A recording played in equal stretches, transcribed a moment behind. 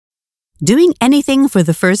Doing anything for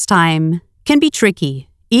the first time can be tricky,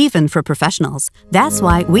 even for professionals. That's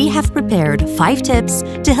why we have prepared 5 tips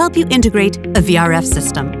to help you integrate a VRF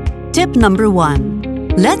system. Tip number 1.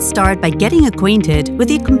 Let's start by getting acquainted with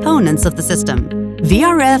the components of the system.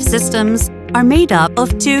 VRF systems are made up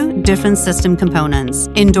of 2 different system components,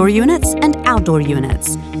 indoor units and outdoor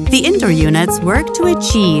units. The indoor units work to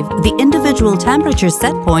achieve the individual temperature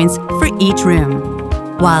set points for each room,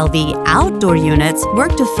 while the outdoor units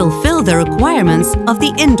work to fulfill the requirements of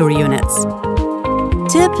the indoor units.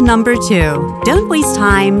 Tip number 2. Don't waste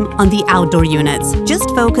time on the outdoor units. Just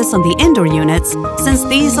focus on the indoor units, since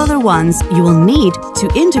these are the ones you will need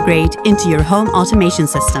to integrate into your home automation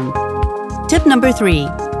system. Tip number 3.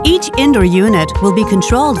 Each indoor unit will be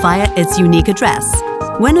controlled via its unique address.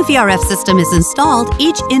 When a VRF system is installed,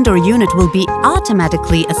 each indoor unit will be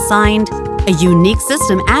automatically assigned a unique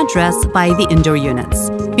system address by the indoor units.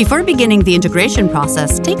 Before beginning the integration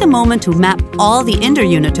process, take a moment to map all the indoor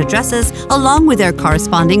unit addresses along with their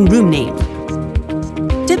corresponding room name.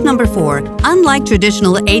 Tip number 4. Unlike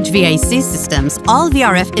traditional HVAC systems, all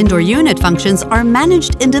VRF indoor unit functions are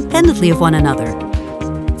managed independently of one another.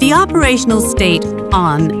 The operational state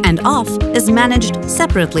on and off is managed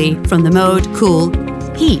separately from the mode cool,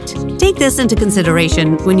 heat. Take this into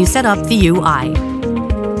consideration when you set up the UI.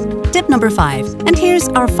 Tip number 5, and here's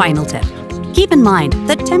our final tip. Keep in mind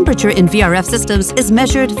that temperature in VRF systems is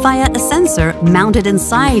measured via a sensor mounted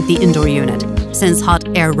inside the indoor unit. Since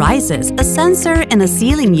hot air rises, a sensor in a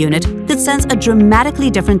ceiling unit could sense a dramatically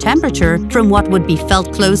different temperature from what would be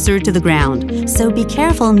felt closer to the ground. So be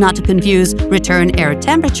careful not to confuse return air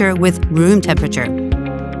temperature with room temperature.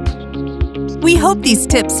 We hope these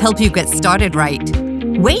tips help you get started right.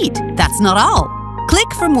 Wait, that's not all. Click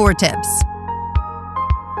for more tips.